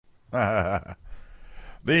The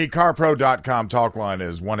CarPro.com talk line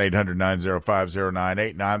is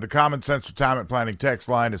 1-800-905-0989. The Common Sense Retirement Planning text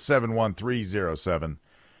line is 71307.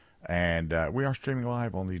 And we are streaming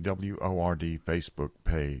live on the WORD Facebook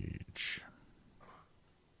page.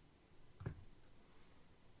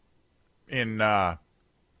 In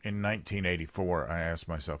 1984, I asked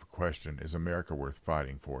myself a question: is America worth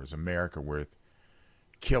fighting for? Is America worth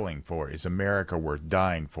killing for? Is America worth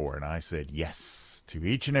dying for? And I said yes to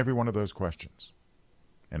each and every one of those questions.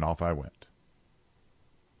 And off I went.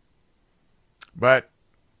 But,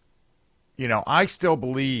 you know, I still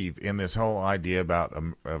believe in this whole idea about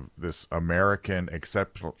this American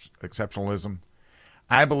exceptionalism.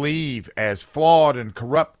 I believe, as flawed and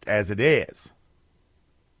corrupt as it is,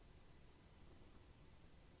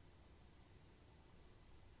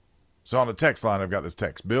 so on the text line, I've got this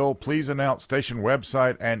text. Bill, please announce station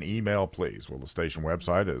website and email, please. Well, the station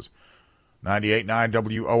website is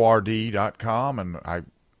 989WORD.com, and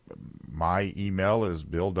my email is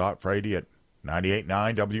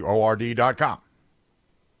bill.frady@989WORD.com.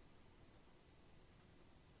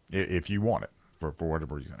 If you want it, for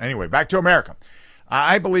whatever reason. Anyway, back to America.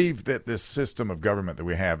 I believe that this system of government that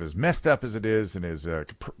we have, as messed up as it is and as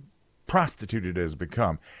prostituted as it's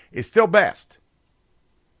become, is still best.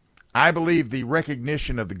 I believe the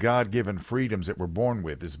recognition of the God-given freedoms that we're born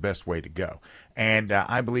with is the best way to go. And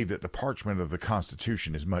I believe that the parchment of the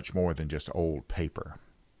Constitution is much more than just old paper.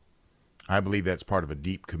 I believe that's part of a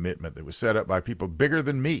deep commitment that was set up by people bigger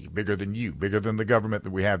than me, bigger than you, bigger than the government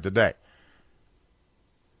that we have today.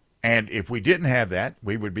 And if we didn't have that,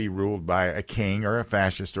 we would be ruled by a king or a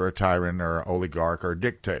fascist or a tyrant or an oligarch or a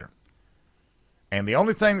dictator. And the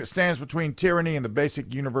only thing that stands between tyranny and the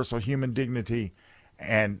basic universal human dignity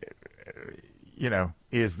and,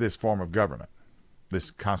 is this form of government,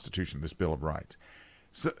 this Constitution, this Bill of Rights.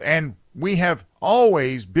 So, and we have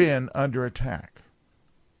always been under attack.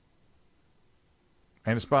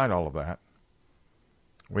 And despite all of that,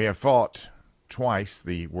 we have fought twice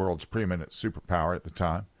the world's preeminent superpower at the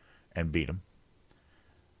time and beat them.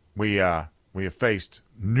 We have faced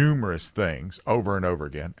numerous things over and over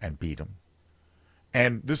again and beat them.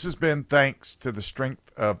 And this has been thanks to the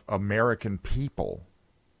strength of American people,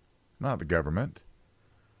 not the government,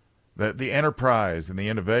 the enterprise and the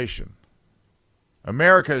innovation.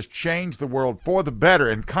 America has changed the world for the better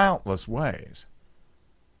in countless ways.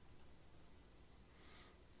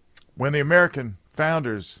 When the American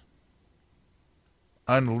founders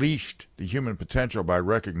unleashed the human potential by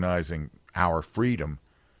recognizing our freedom,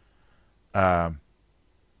 they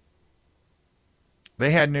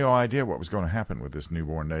had no idea what was going to happen with this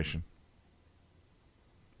newborn nation.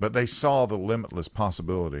 But they saw the limitless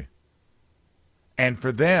possibility. And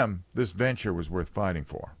for them, this venture was worth fighting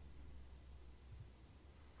for.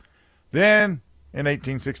 Then, in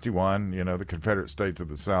 1861, the Confederate States of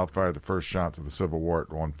the South fired the first shots of the Civil War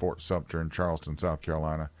on Fort Sumter in Charleston, South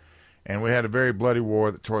Carolina. And we had a very bloody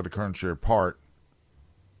war that tore the country apart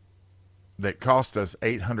that cost us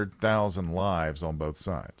 800,000 lives on both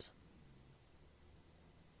sides.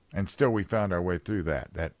 And still we found our way through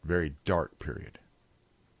that very dark period.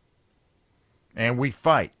 And we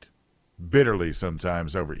fight bitterly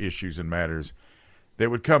sometimes over issues and matters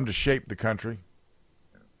that would come to shape the country.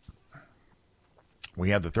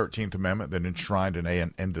 We had the 13th Amendment that enshrined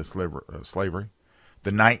an end to slavery.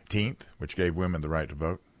 The 19th, which gave women the right to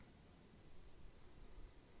vote.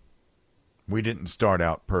 We didn't start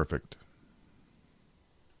out perfect.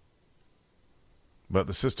 But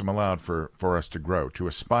the system allowed for us to grow, to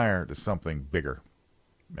aspire to something bigger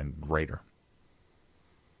and greater.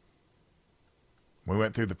 We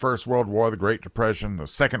went through the First World War, the Great Depression, the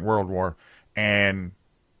Second World War, and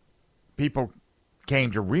people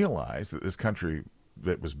came to realize that this country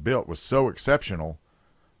that was built was so exceptional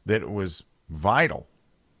that it was vital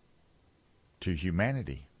to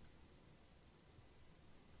humanity.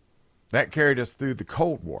 That carried us through the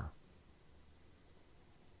Cold War.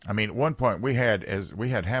 I mean, at one point we had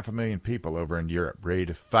 500,000 people over in Europe ready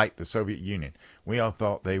to fight the Soviet Union. We all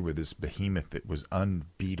thought they were this behemoth that was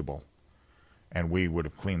unbeatable, and we would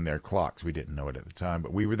have cleaned their clocks. We didn't know it at the time,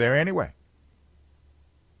 but we were there anyway.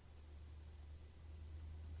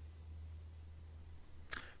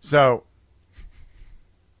 So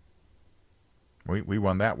we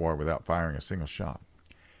won that war without firing a single shot.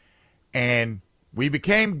 And we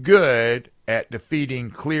became good at defeating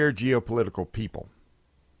clear geopolitical people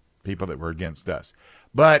that were against us.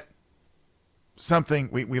 But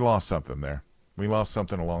we lost something there. We lost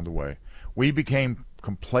something along the way. We became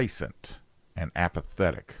complacent and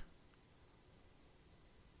apathetic.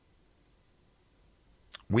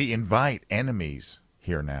 We invite enemies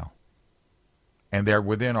here now. and they're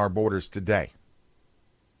within our borders today.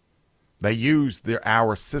 They use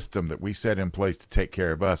our system that we set in place to take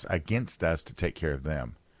care of us against us to take care of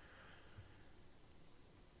them.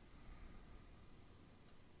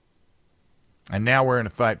 And now we're in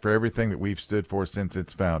a fight for everything that we've stood for since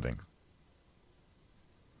its founding.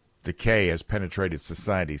 Decay has penetrated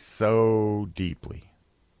society so deeply.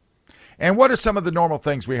 And what are some of the normal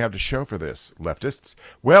things we have to show for this, leftists?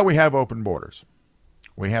 Well, we have open borders.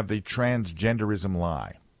 We have the transgenderism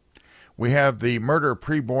lie. We have the murder of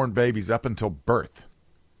preborn babies up until birth.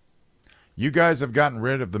 You guys have gotten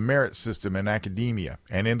rid of the merit system in academia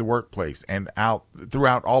and in the workplace and out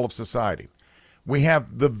throughout all of society. We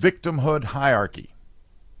have the victimhood hierarchy,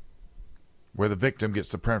 where the victim gets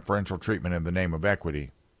the preferential treatment in the name of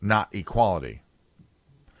equity, not equality.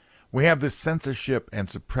 We have this censorship and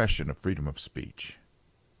suppression of freedom of speech.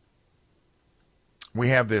 We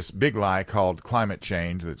have this big lie called climate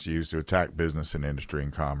change that's used to attack business and industry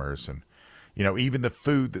and commerce and, even the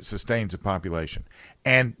food that sustains a population.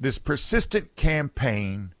 And this persistent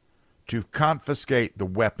campaign to confiscate the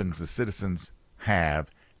weapons the citizens have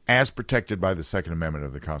as protected by the Second Amendment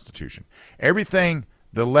of the Constitution. Everything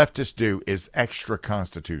the leftists do is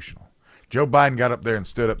extra-constitutional. Joe Biden got up there and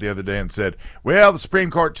stood up the other day and said, well, the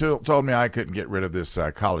Supreme Court told me I couldn't get rid of this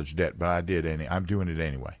college debt, but I did. I'm doing it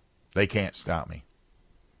anyway. They can't stop me.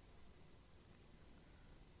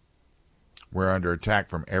 We're under attack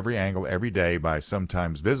from every angle, every day, by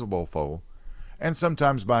sometimes visible foe, and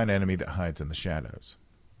sometimes by an enemy that hides in the shadows.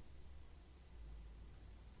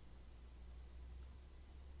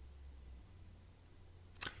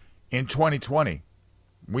 In 2020,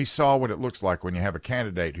 we saw what it looks like when you have a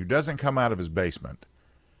candidate who doesn't come out of his basement,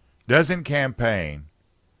 doesn't campaign,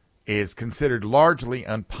 is considered largely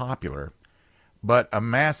unpopular, but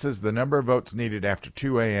amasses the number of votes needed after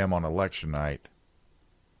 2 a.m. on election night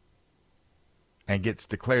and gets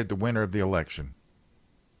declared the winner of the election.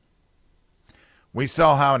 We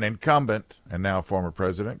saw how an incumbent, and now former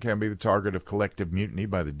president, can be the target of collective mutiny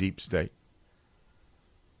by the deep state.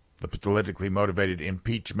 The politically motivated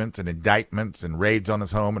impeachments and indictments and raids on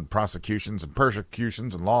his home and prosecutions and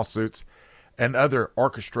persecutions and lawsuits and other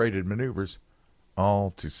orchestrated maneuvers,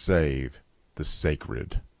 all to save the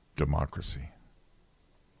sacred democracy.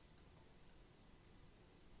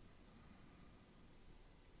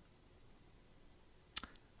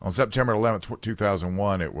 On September 11th,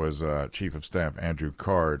 2001, it was Chief of Staff Andrew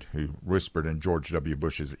Card who whispered in George W.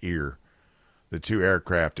 Bush's ear the 2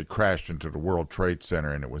 aircraft had crashed into the World Trade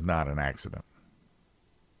Center and it was not an accident.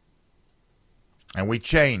 And we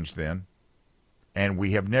changed then, and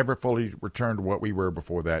we have never fully returned to what we were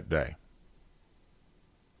before that day.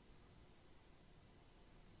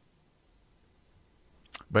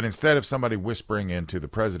 But instead of somebody whispering into the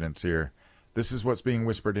president's ear, this is what's being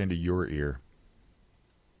whispered into your ear.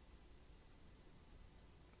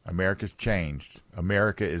 America's changed.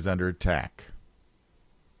 America is under attack.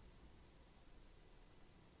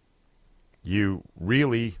 You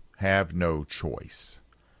really have no choice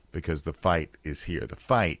because the fight is here. The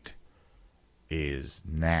fight is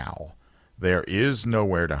now. There is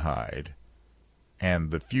nowhere to hide, and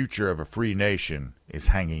the future of a free nation is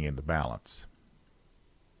hanging in the balance.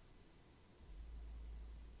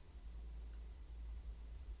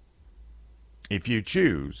 If you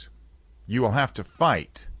choose, you will have to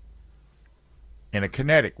fight in a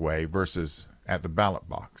kinetic way versus at the ballot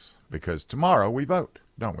box, because tomorrow we vote,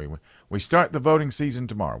 don't we? We start the voting season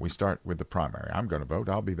tomorrow. We start with the primary. I'm going to vote.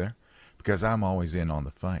 I'll be there because I'm always in on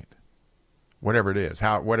the fight, whatever it is,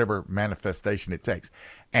 whatever manifestation it takes.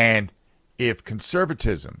 And if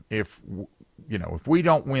conservatism, if we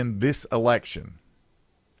don't win this election,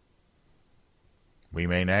 we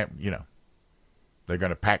may not, they're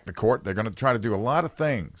going to pack the court. They're going to try to do a lot of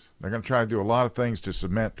things. They're going to try to do a lot of things to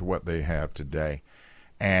cement to what they have today.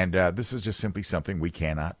 And this is just simply something we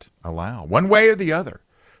cannot allow, one way or the other.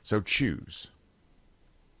 So choose.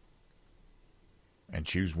 And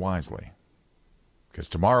choose wisely. Because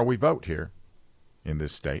tomorrow we vote here in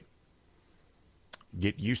this state.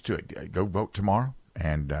 Get used to it. Go vote tomorrow.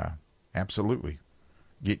 And absolutely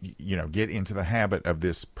get into the habit of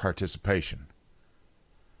this participation.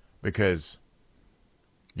 Because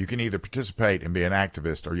you can either participate and be an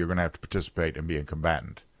activist, or you're going to have to participate and be a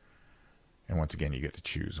combatant. And once again, you get to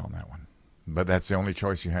choose on that one. But that's the only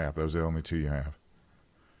choice you have. Those are the only two you have.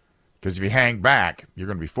 Because if you hang back, you're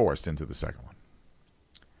going to be forced into the second one.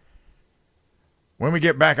 When we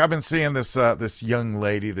get back, I've been seeing this young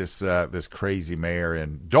lady, this crazy mayor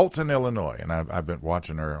in Dalton, Illinois, and I've been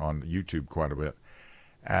watching her on YouTube quite a bit.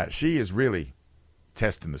 She is really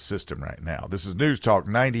testing the system right now. This is News Talk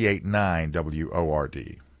 98.9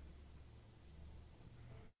 WORD.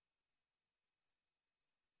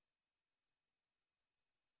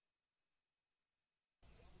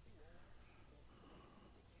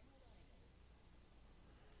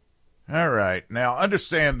 All right. Now,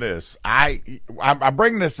 understand this. I'm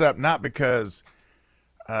bringing this up not because,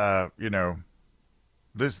 you know,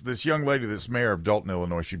 this young lady that's mayor of Dalton,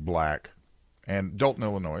 Illinois, she's black, and Dalton,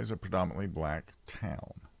 Illinois is a predominantly black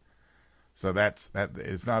town. So that.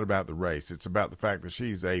 It's not about the race. It's about the fact that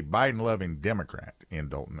she's a Biden-loving Democrat in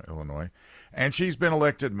Dalton, Illinois, and she's been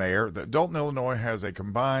elected mayor. Dalton, Illinois has a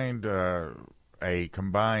combined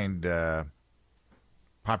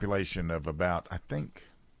population of about, I think,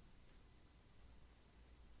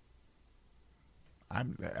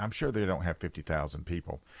 I'm sure they don't have 50,000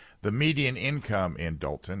 people. The median income in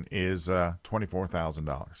Dalton is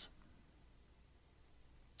 $24,000.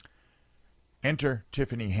 Enter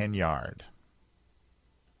Tiffany Henyard.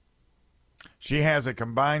 She has a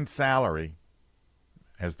combined salary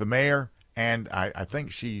as the mayor, and I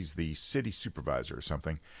think she's the city supervisor or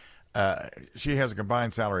something. She has a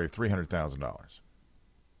combined salary of $300,000.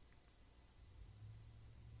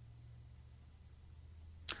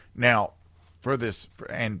 Now,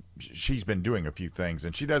 and she's been doing a few things,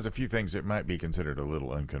 and she does a few things that might be considered a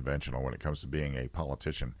little unconventional when it comes to being a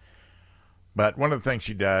politician. But one of the things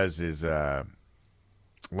she does is,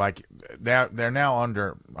 like, they're now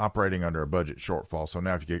operating under a budget shortfall. So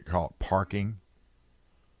now if you get caught parking,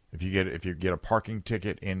 if you get a parking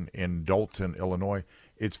ticket in Dalton, Illinois,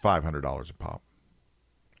 it's $500 a pop,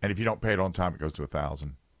 and if you don't pay it on time, it goes to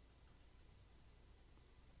 $1,000.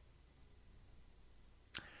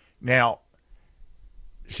 Now,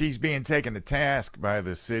 she's being taken to task by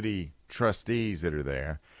the city trustees that are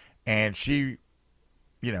there, and she's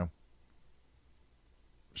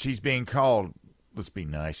being called, let's be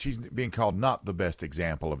nice, she's being called not the best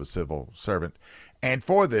example of a civil servant. And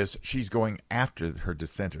for this, she's going after her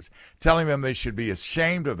dissenters, telling them they should be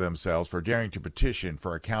ashamed of themselves for daring to petition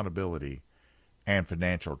for accountability and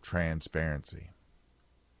financial transparency.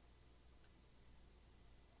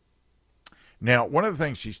 Now, one of the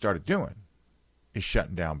things she started doing is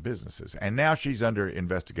shutting down businesses, and now she's under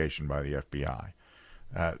investigation by the FBI.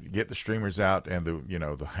 Get the streamers out and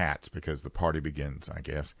the hats, because the party begins, I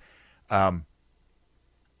guess. And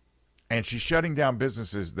she's shutting down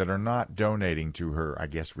businesses that are not donating to her, I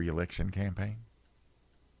guess, re-election campaign.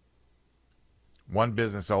 One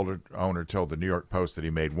business owner told the New York Post that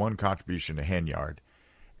he made one contribution to Henyard,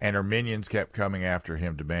 and her minions kept coming after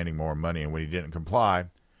him demanding more money, and when he didn't comply,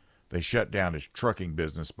 they shut down his trucking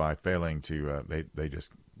business by failing to, they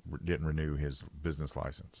just didn't renew his business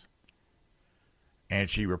license. And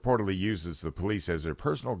she reportedly uses the police as her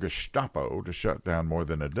personal Gestapo to shut down more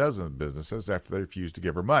than a dozen businesses after they refused to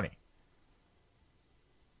give her money.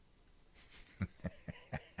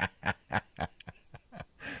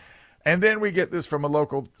 And then we get this from a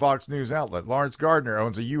local Fox News outlet. Lawrence Gardner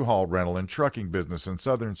owns a U-Haul rental and trucking business in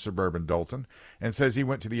southern suburban Dalton and says he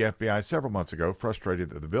went to the FBI several months ago, frustrated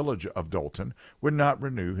that the village of Dalton would not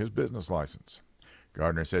renew his business license.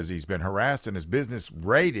 Gardner says he's been harassed and his business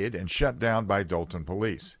raided and shut down by Dalton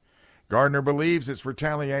police. Gardner believes it's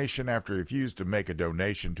retaliation after he refused to make a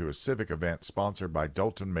donation to a civic event sponsored by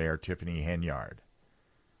Dalton Mayor Tiffany Henyard.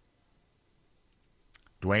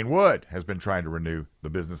 Dwayne Wood has been trying to renew the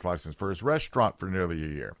business license for his restaurant for nearly a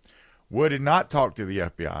year. Wood had not talked to the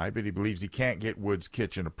FBI, but he believes he can't get Wood's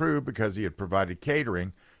Kitchen approved because he had provided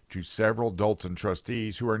catering to several Dalton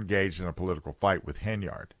trustees who are engaged in a political fight with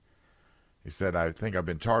Henyard. He said, I think I've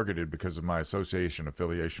been targeted because of my affiliation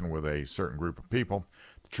with a certain group of people.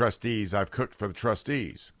 The trustees, I've cooked for the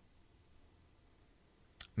trustees.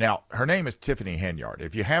 Now, her name is Tiffany Henyard.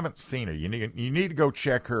 If you haven't seen her, you need to go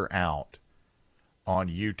check her out on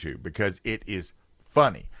YouTube because it is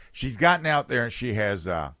funny. She's gotten out there and she has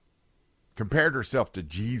compared herself to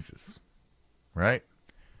Jesus, right?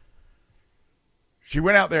 She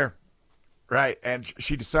went out there, right, and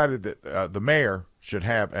she decided that the mayor should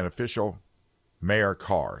have an official mayor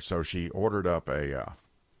car. So she ordered up a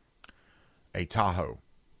Tahoe.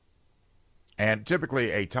 And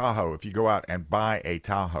typically a Tahoe, if you go out and buy a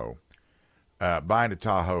Tahoe, buying a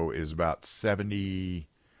Tahoe is about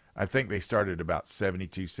I think they started about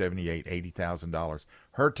 $72,000, $78,000, $80,000.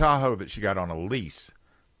 Her Tahoe that she got on a lease,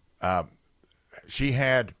 she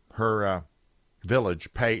had her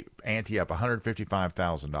village pay ante up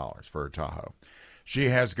 $155,000 for her Tahoe. She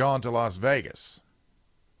has gone to Las Vegas,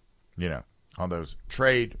 on those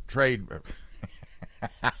trade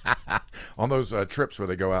on those trips where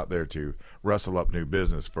they go out there to rustle up new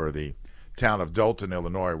business for the town of Dalton,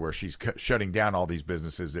 Illinois, where she's shutting down all these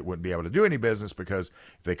businesses that wouldn't be able to do any business because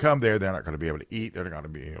if they come there, they're not going to be able to eat. They're not going to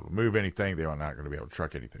be able to move anything. They're not going to be able to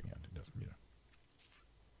truck anything in. It doesn't,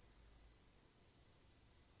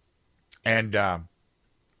 And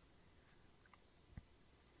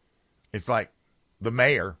it's like the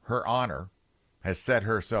mayor, her honor, has set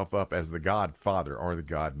herself up as the godfather or the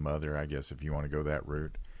godmother, I guess, if you want to go that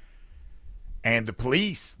route. And the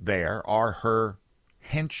police there are her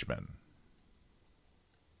henchmen.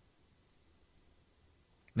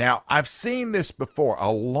 Now, I've seen this before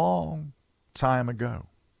a long time ago.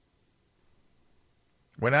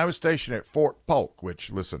 When I was stationed at Fort Polk,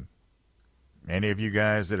 which, listen, any of you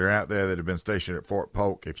guys that are out there that have been stationed at Fort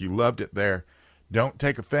Polk, if you loved it there, don't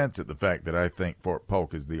take offense at the fact that I think Fort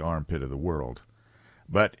Polk is the armpit of the world.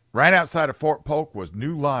 But right outside of Fort Polk was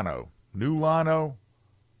New Llano,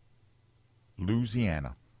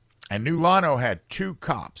 Louisiana. And New Llano had 2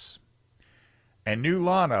 cops. And New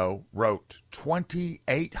Llano wrote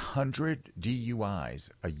 2,800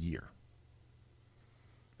 DUIs a year.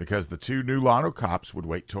 Because the 2 New Llano cops would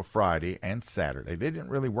wait till Friday and Saturday. They didn't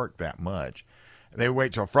really work that much. They would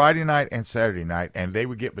wait till Friday night and Saturday night, and they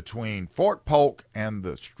would get between Fort Polk and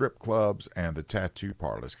the strip clubs and the tattoo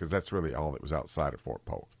parlors, because that's really all that was outside of Fort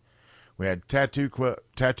Polk. We had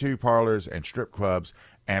tattoo parlors and strip clubs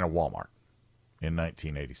and a Walmart in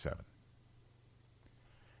 1987.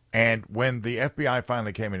 And when the FBI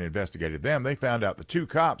finally came and investigated them, they found out the 2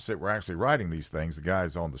 cops that were actually writing these things, the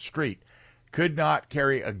guys on the street, could not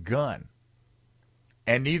carry a gun.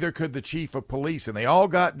 And neither could the chief of police, and they all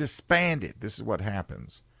got disbanded. This is what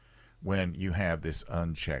happens when you have this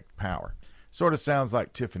unchecked power. Sort of sounds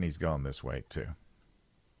like Tiffany's gone this way, too.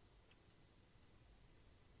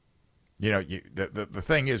 You know, the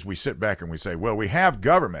thing is, we sit back and we say, well, we have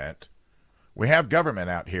government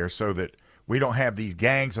out here so that we don't have these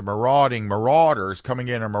gangs of marauders coming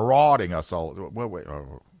in and marauding us all. Well, wait.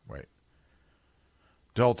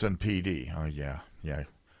 Dalton PD. Oh, yeah.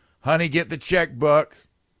 Honey, get the checkbook.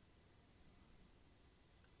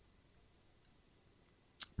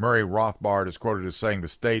 Murray Rothbard is quoted as saying the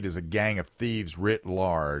state is a gang of thieves writ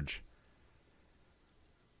large.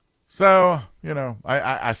 So, you know,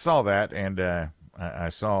 I saw that, and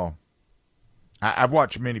I've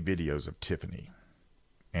watched many videos of Tiffany.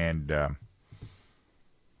 And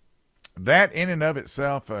that in and of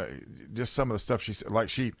itself, just some of the stuff she said, like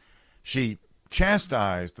she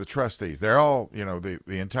chastised the trustees. They're all, you know, the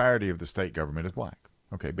entirety of the state government is black.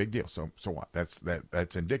 Okay, big deal. So what?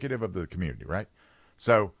 That's indicative of the community, right?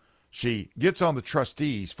 So she gets on the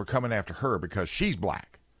trustees for coming after her because she's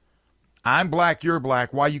black. I'm black, you're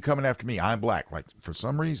black. Why are you coming after me? I'm black. Like, for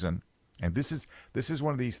some reason, and this is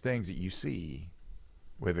one of these things that you see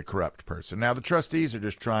with a corrupt person. Now, the trustees are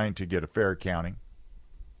just trying to get a fair accounting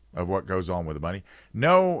of what goes on with the money.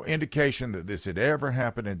 No indication that this had ever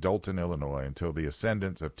happened in Dalton, Illinois until the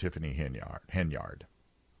ascendance of Tiffany Henyard.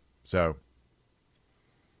 So,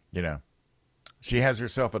 you know, she has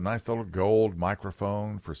herself a nice little gold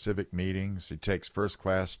microphone for civic meetings. She takes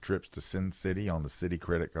first-class trips to Sin City on the city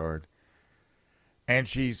credit card. And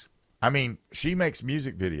she makes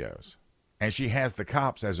music videos. And she has the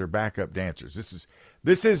cops as her backup dancers.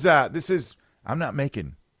 This is I'm not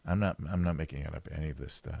making up any of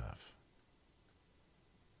this stuff.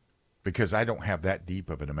 Because I don't have that deep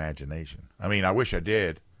of an imagination. I mean, I wish I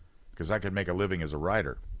did, because I could make a living as a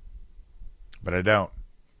writer. But I don't.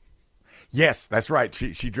 Yes, that's right.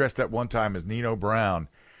 She dressed up one time as Nino Brown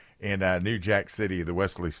in New Jack City, the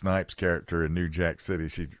Wesley Snipes character in New Jack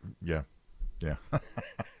City. Yeah.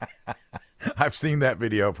 I've seen that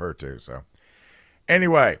video of her too. So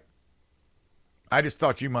anyway, I just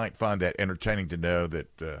thought you might find that entertaining to know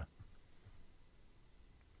that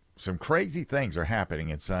some crazy things are happening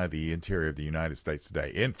inside the interior of the United States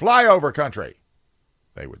today. In flyover country,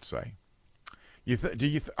 they would say. Is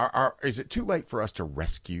it too late for us to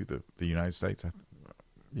rescue the United States?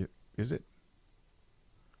 Is it?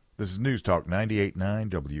 This is News Talk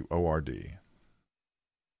 98.9 WORD.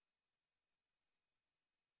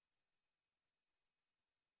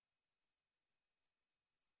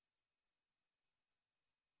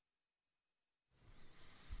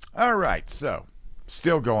 All right, so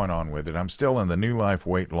still going on with it. I'm still in the New Life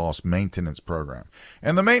Weight Loss Maintenance Program.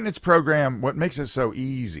 And the maintenance program, what makes it so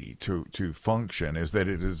easy to function is that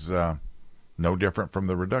it is no different from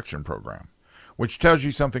the reduction program, which tells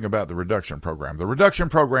you something about the reduction program. The reduction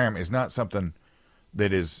program is not something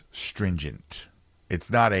that is stringent.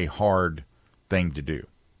 It's not a hard thing to do.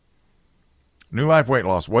 New Life Weight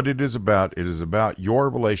Loss, what it is about your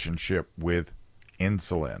relationship with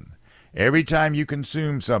insulin. Every time you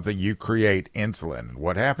consume something, you create insulin.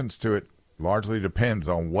 What happens to it largely depends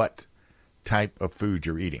on what type of food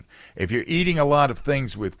you're eating. If you're eating a lot of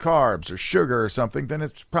things with carbs or sugar or something, then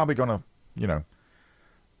it's probably going to,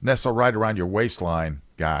 nestle right around your waistline,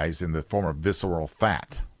 guys, in the form of visceral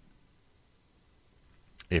fat.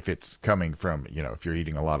 If it's coming from, if you're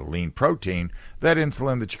eating a lot of lean protein, that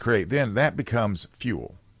insulin that you create then, that becomes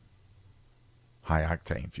fuel, high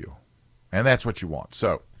octane fuel. And that's what you want.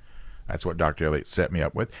 So that's what Dr. Elliott set me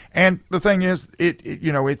up with. And the thing is,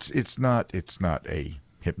 it's not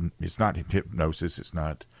hypnosis. It's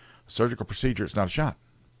not a surgical procedure. It's not a shot.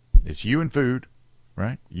 It's you and food,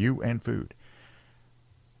 right? You and food.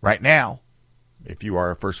 Right now, if you are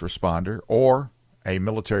a first responder or a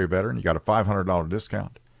military veteran, you got a $500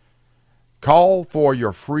 discount. Call for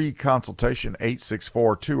your free consultation,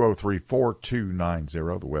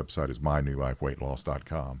 864-203-4290. The website is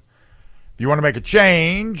mynewlifeweightloss.com. If you want to make a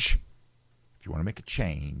change,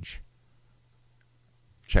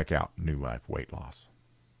 check out New Life Weight Loss.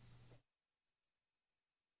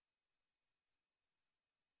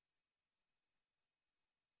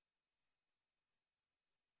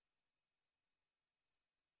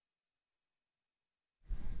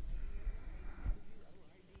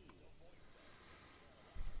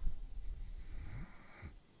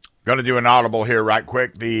 Going to do an audible here right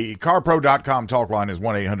quick. The carpro.com talk line is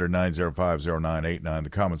 1-800-905-0989. The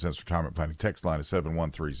Common Sense Retirement Planning text line is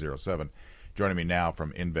 71307. Joining me now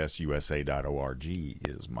from investusa.org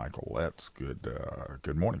is Michael Letts. Good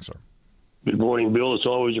morning, sir. Good morning, Bill. It's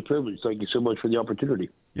always a privilege. Thank you so much for the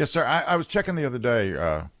opportunity. Yes, sir. I was checking the other day.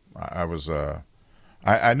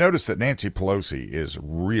 I noticed that Nancy Pelosi is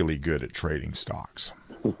really good at trading stocks.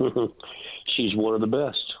 She's one of the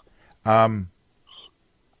best.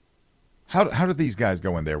 How do these guys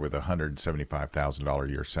go in there with a $175,000 a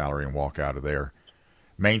year salary and walk out of there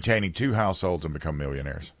maintaining two households and become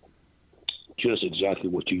millionaires? Just exactly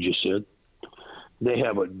what you just said. They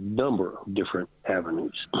have a number of different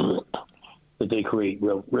avenues that they create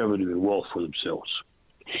revenue and wealth for themselves.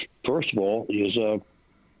 First of all is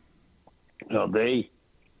they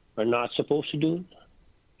are not supposed to do it,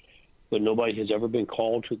 but nobody has ever been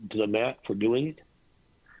called to the mat for doing it.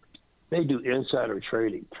 They do insider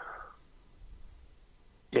trading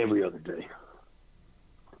every other day.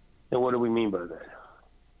 And what do we mean by that?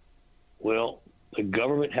 Well, the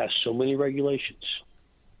government has so many regulations.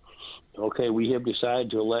 Okay, we have decided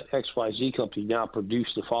to let XYZ company now produce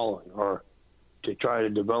the following, or to try to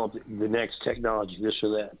develop the next technology, this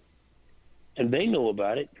or that. And they know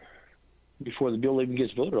about it before the bill even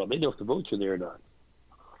gets voted on. They know if the votes are there or not.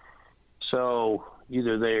 So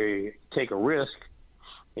either they take a risk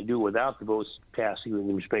and do it without the votes passing and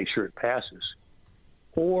then just make sure it passes,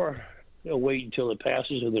 or they'll wait until it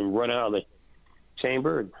passes and then run out of the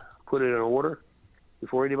chamber and put it in order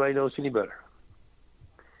before anybody knows any better.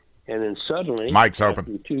 And then suddenly, Mike's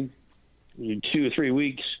open. Two or 3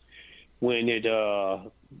 weeks, when it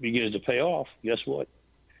begins to pay off, guess what?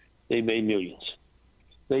 They made millions.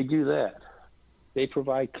 They do that. They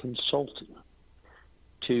provide consulting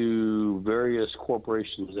to various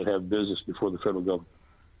corporations that have business before the federal government.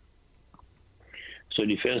 So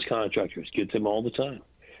defense contractors get them all the time.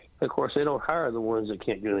 Of course, they don't hire the ones that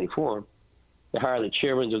can't do anything for them. They hire the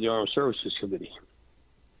chairmen of the Armed Services Committee,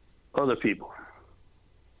 other people.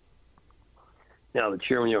 Now, the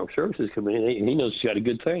chairman of the Armed Services Committee, he knows he's got a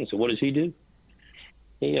good thing. So what does he do?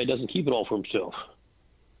 He doesn't keep it all for himself.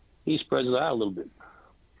 He spreads it out a little bit.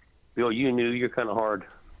 Bill, you're kind of hard,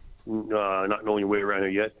 not knowing your way around here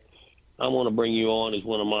yet. I want to bring you on as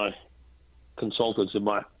one of my consultants in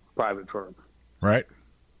my private firm. Right.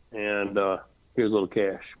 And here's a little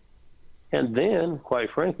cash. And then, quite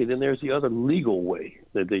frankly, then there's the other legal way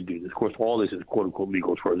that they do this. Of course, all this is quote-unquote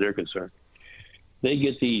legal as far as they're concerned. They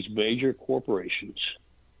get these major corporations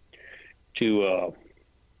to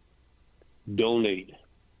donate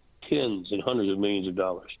tens and hundreds of millions of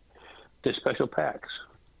dollars to special PACs.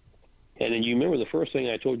 And then you remember the first thing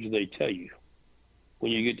I told you they tell you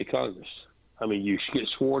when you get to Congress. I mean, you get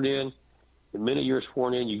sworn in. The minute you're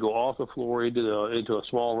sworn in, you go off the floor into a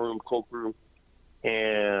small room, cloakroom,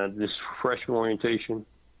 and this freshman orientation,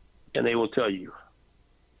 and they will tell you,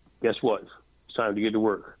 guess what? It's time to get to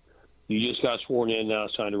work. You just got sworn in, now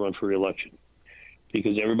it's time to run for re-election.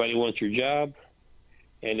 Because everybody wants your job,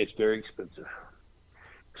 and it's very expensive.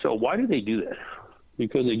 So why do they do that?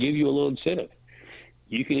 Because they give you a little incentive.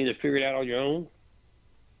 You can either figure it out on your own,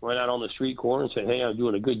 run out on the street corner and say, hey, I'm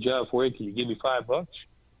doing a good job for you. Can you give me $5?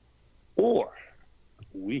 Or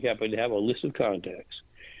we happen to have a list of contacts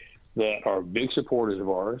that are big supporters of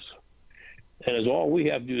ours, and as all we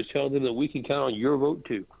have to do is tell them that we can count on your vote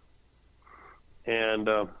too. And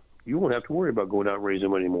you won't have to worry about going out and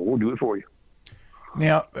raising money anymore. We'll do it for you.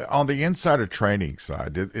 Now, on the insider trading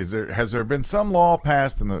side, has there been some law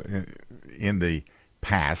passed in the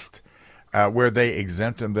past where they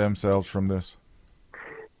exempted themselves from this?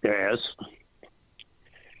 There has,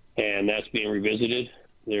 and that's being revisited.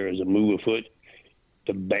 there is a move afoot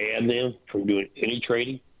to ban them from doing any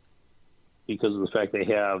trading because of the fact they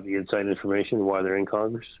have the inside information while they're in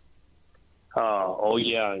Congress. Oh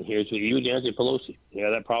yeah, and here's what you and Nancy Pelosi. Yeah,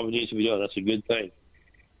 that probably needs to be done. That's a good thing.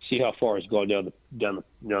 See how far it's gone down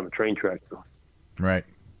the train track, though. Right.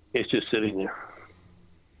 It's just sitting there.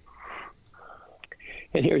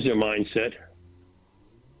 And here's their mindset.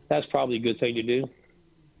 That's probably a good thing to do.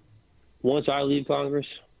 Once I leave Congress,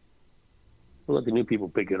 we'll let the new people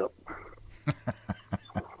pick it up.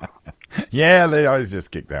 Yeah, they always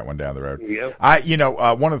just kick that one down the road. Yep.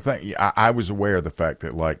 One of the things, I was aware of the fact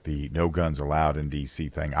that, like, the no guns allowed in D.C.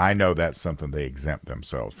 thing, I know that's something they exempt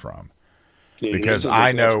themselves from. Yeah, because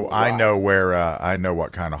I know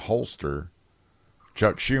what kind of holster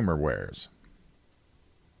Chuck Schumer wears.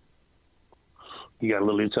 You got a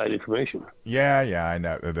little inside information. Yeah, I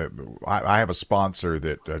know. I have a sponsor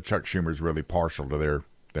that Chuck Schumer's really partial to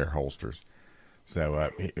their holsters.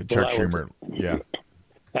 So Chuck Schumer, yeah.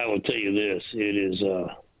 I will tell you this: it is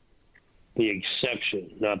the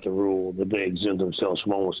exception, not the rule, that they exempt themselves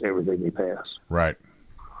from almost everything they pass. Right.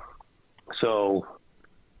 So,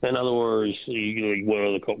 in other words, what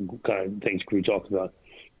other kind of things can we talk about?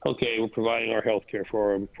 Okay, we're providing our health care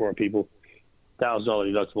for our people. $1,000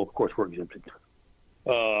 deductible, of course, we're exempted.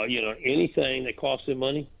 Anything that costs them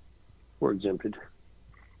money, we're exempted.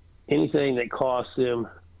 Anything that costs them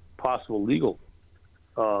possible legal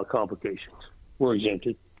complications, we're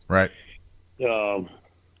exempted. Right. And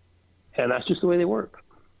that's just the way they work.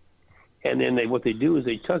 And then what they do is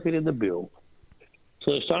they tuck it in the bill.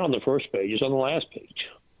 So it's not on the first page, it's on the last page.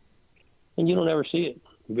 And you don't ever see it.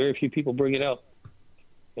 Very few people bring it up.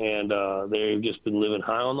 And they've just been living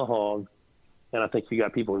high on the hog. And I think you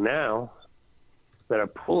got people now that are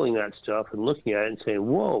pulling that stuff and looking at it and saying,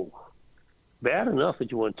 whoa, bad enough that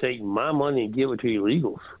you want to take my money and give it to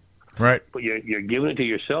illegals. Right. But you're giving it to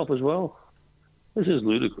yourself as well? This is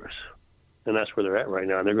ludicrous. And that's where they're at right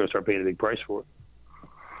now. And they're going to start paying a big price for it.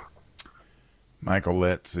 Michael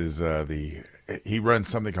Letts is he runs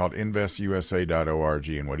something called investusa.org,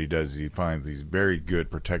 and what he does is he finds these very good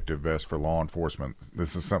protective vests for law enforcement.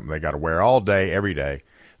 This is something they got to wear all day, every day.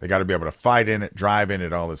 They got to be able to fight in it, drive in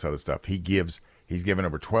it, all this other stuff. He's given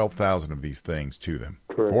over 12,000 of these things to them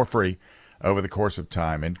for free over the course of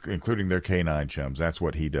time, including their K9 chums. That's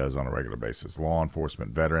what he does on a regular basis. Law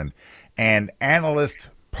enforcement veteran and analyst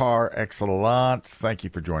par excellence. Thank you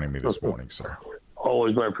for joining me this morning, sir.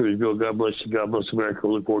 Always my privilege, Bill. God bless you. God bless America.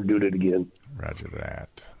 Look forward to doing it again. Roger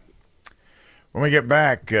that. When we get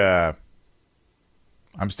back, I'm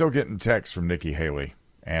still getting texts from Nikki Haley,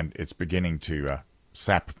 and it's beginning to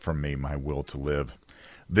sap from me my will to live.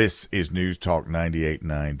 This is News Talk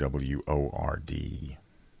 98.9 WORD.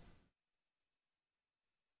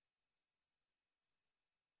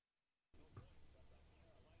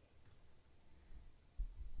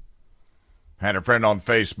 Had a friend on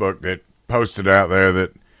Facebook that posted out there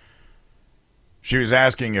that she was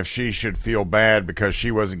asking if she should feel bad because she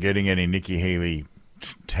wasn't getting any Nikki Haley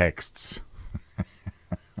texts.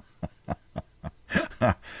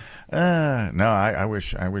 No, I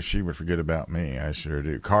wish she would forget about me. I sure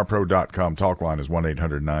do. CarPro.com talk line is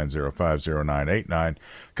 1-800-905-0989.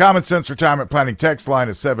 Common Sense Retirement Planning text line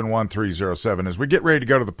is 71307. As we get ready to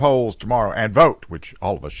go to the polls tomorrow and vote, which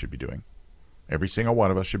all of us should be doing. Every single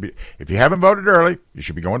one of us should be. If you haven't voted early, you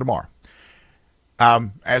should be going tomorrow.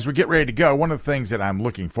 As we get ready to go, one of the things that I'm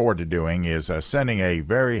looking forward to doing is sending a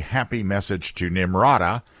very happy message to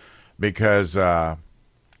Nimrata because,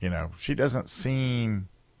 she doesn't seem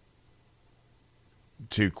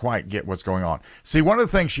to quite get what's going on. See, one of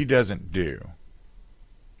the things she doesn't do,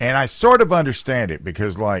 and I sort of understand it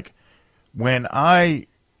because, like, when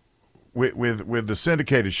with the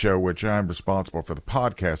syndicated show, which I'm responsible for the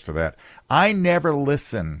podcast for that, I never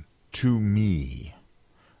listen to me.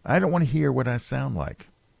 I don't want to hear what I sound like,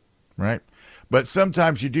 right? But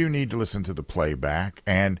sometimes you do need to listen to the playback,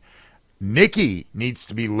 and Nikki needs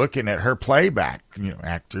to be looking at her playback.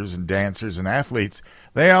 Actors and dancers and athletes,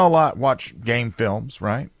 they all watch game films,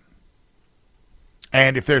 right?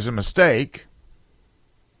 And if there's a mistake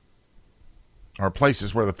or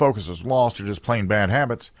places where the focus is lost or just plain bad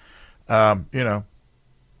habits, that's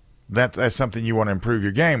something you want to improve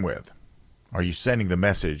your game with. Are you sending the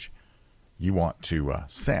message you want to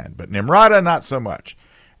send? But Nimrata, not so much.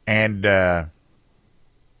 And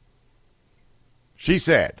she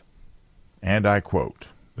said, and I quote,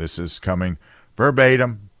 this is coming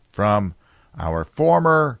verbatim from our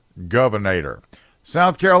former governor.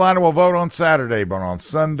 South Carolina will vote on Saturday, but on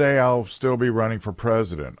Sunday I'll still be running for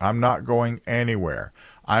president. I'm not going anywhere.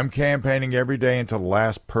 I'm campaigning every day until the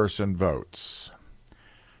last person votes.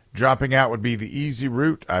 Dropping out would be the easy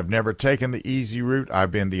route. I've never taken the easy route.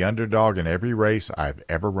 I've been the underdog in every race I've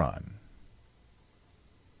ever run.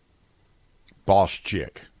 Boss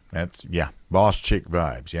chick. Boss chick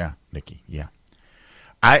vibes. Yeah, Nikki, yeah.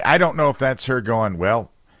 I don't know if that's her going,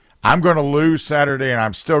 well, I'm going to lose Saturday and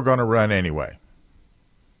I'm still going to run anyway.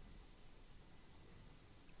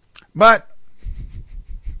 But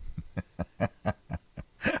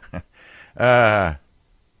Matt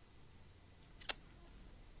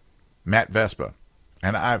Vespa,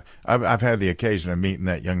 and I've had the occasion of meeting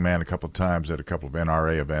that young man a couple of times at a couple of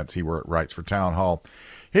NRA events. He writes for Town Hall.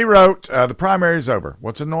 He wrote, the primary's over.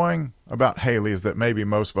 What's annoying about Haley is that maybe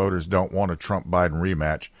most voters don't want a Trump-Biden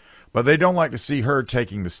rematch, but they don't like to see her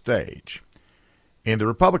taking the stage. In the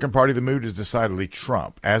Republican Party, the mood is decidedly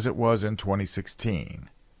Trump, as it was in 2016.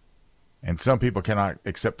 And some people cannot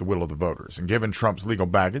accept the will of the voters. And given Trump's legal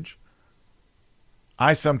baggage,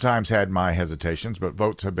 I sometimes had my hesitations, but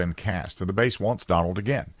votes have been cast, and the base wants Donald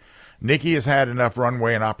again. Nikki has had enough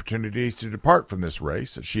runway and opportunities to depart from this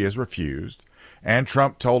race. She has refused. And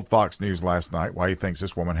Trump told Fox News last night why he thinks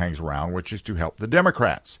this woman hangs around, which is to help the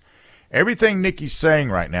Democrats. Everything Nikki's saying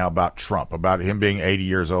right now about Trump, about him being 80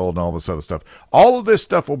 years old and all this other stuff, all of this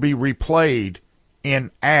stuff will be replayed in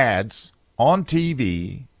ads on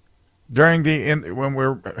TV when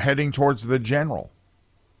we're heading towards the general.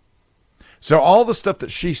 So all the stuff that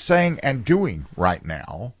she's saying and doing right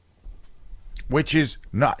now, which is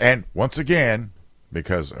not, and once again,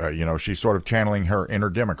 because, she's sort of channeling her inner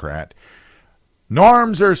Democrat,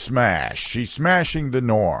 norms are smashed. She's smashing the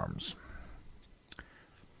norms.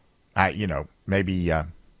 Maybe,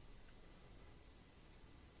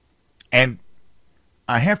 and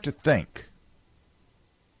I have to think.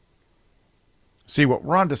 See, what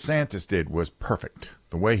Ron DeSantis did was perfect.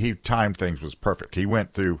 The way he timed things was perfect. He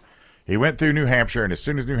went through New Hampshire, and as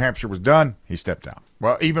soon as New Hampshire was done, he stepped out.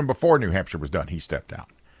 Well, even before New Hampshire was done, he stepped out.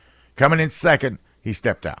 Coming in second, he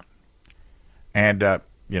stepped out. And,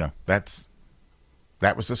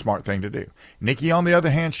 that was the smart thing to do. Nikki, on the other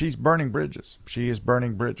hand, she's burning bridges. She is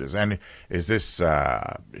burning bridges. And is this,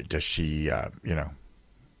 is she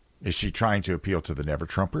trying to appeal to the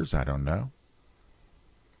never-Trumpers? I don't know.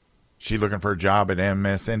 She looking for a job at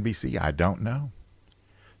MSNBC? I don't know.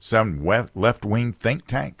 Some left-wing think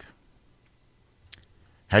tank?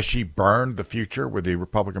 Has she burned the future with the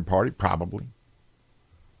Republican Party? Probably.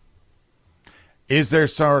 Is there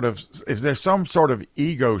some sort of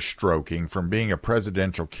ego stroking from being a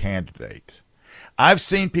presidential candidate? I've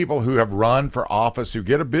seen people who have run for office who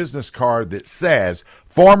get a business card that says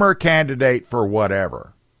former candidate for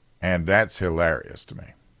whatever. And that's hilarious to me.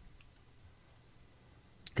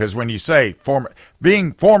 Because when you say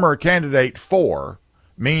being former candidate for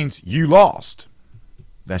means you lost.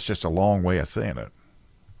 That's just a long way of saying it.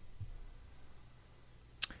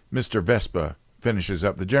 Mr. Vespa finishes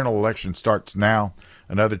up. The general election starts now.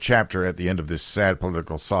 Another chapter at the end of this sad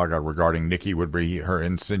political saga regarding Nikki would be her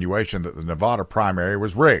insinuation that the Nevada primary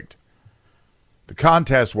was rigged. The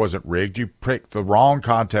contest wasn't rigged. You picked the wrong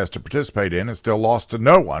contest to participate in and still lost to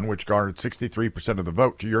no one, which garnered 63% of the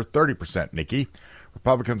vote to your 30%, Nikki.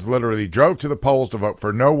 Republicans literally drove to the polls to vote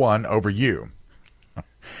for no one over you.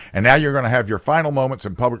 And now you're going to have your final moments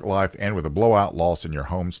in public life end with a blowout loss in your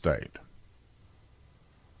home state.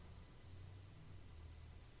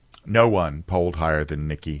 No one polled higher than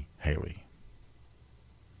Nikki Haley.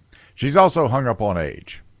 She's also hung up on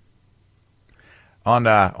age. On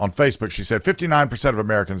Facebook, she said 59% of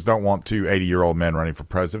Americans don't want two 80-year-old men running for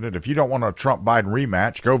president. If you don't want a Trump-Biden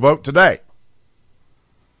rematch, go vote today.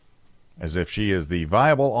 As if she is the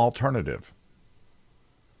viable alternative.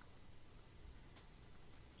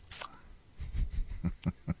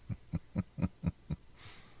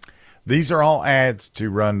 These are all ads to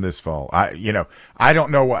run this fall. I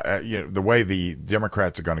don't know what the way the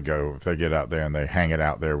Democrats are going to go if they get out there and they hang it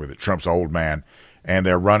out there with Trump's old man and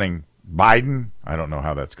they're running Biden. I don't know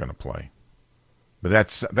how that's going to play. But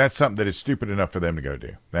that's something that is stupid enough for them to go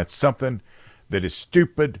do. That's something that is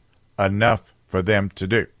stupid enough for them to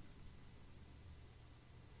do.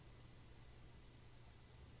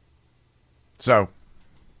 So,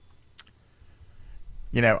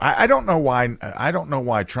 I don't know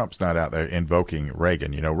why Trump's not out there invoking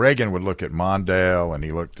Reagan. Reagan would look at Mondale and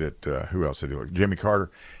he looked at who else did he look? Jimmy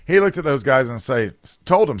Carter. He looked at those guys and said,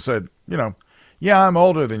 yeah, I'm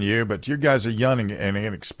older than you, but you guys are young and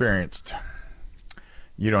inexperienced.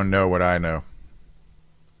 You don't know what I know.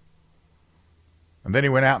 And then he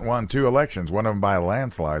went out and won 2 elections, one of them by a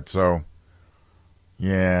landslide. So,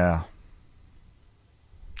 yeah.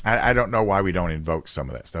 I don't know why we don't invoke some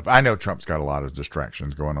of that stuff. I know Trump's got a lot of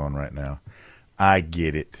distractions going on right now. I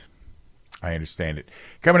get it. I understand it.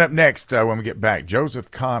 Coming up next, when we get back, Joseph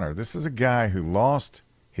Connor. This is a guy who lost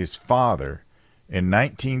his father in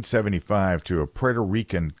 1975 to a Puerto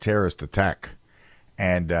Rican terrorist attack,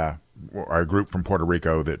 and a group from Puerto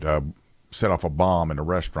Rico that set off a bomb in a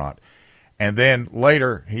restaurant. And then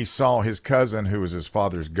later, he saw his cousin, who was his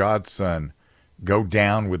father's godson, go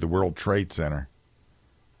down with the World Trade Center.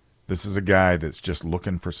 This is a guy that's just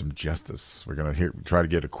looking for some justice. We're going to try to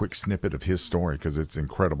get a quick snippet of his story because it's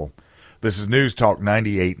incredible. This is News Talk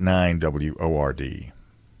 98.9 WORD.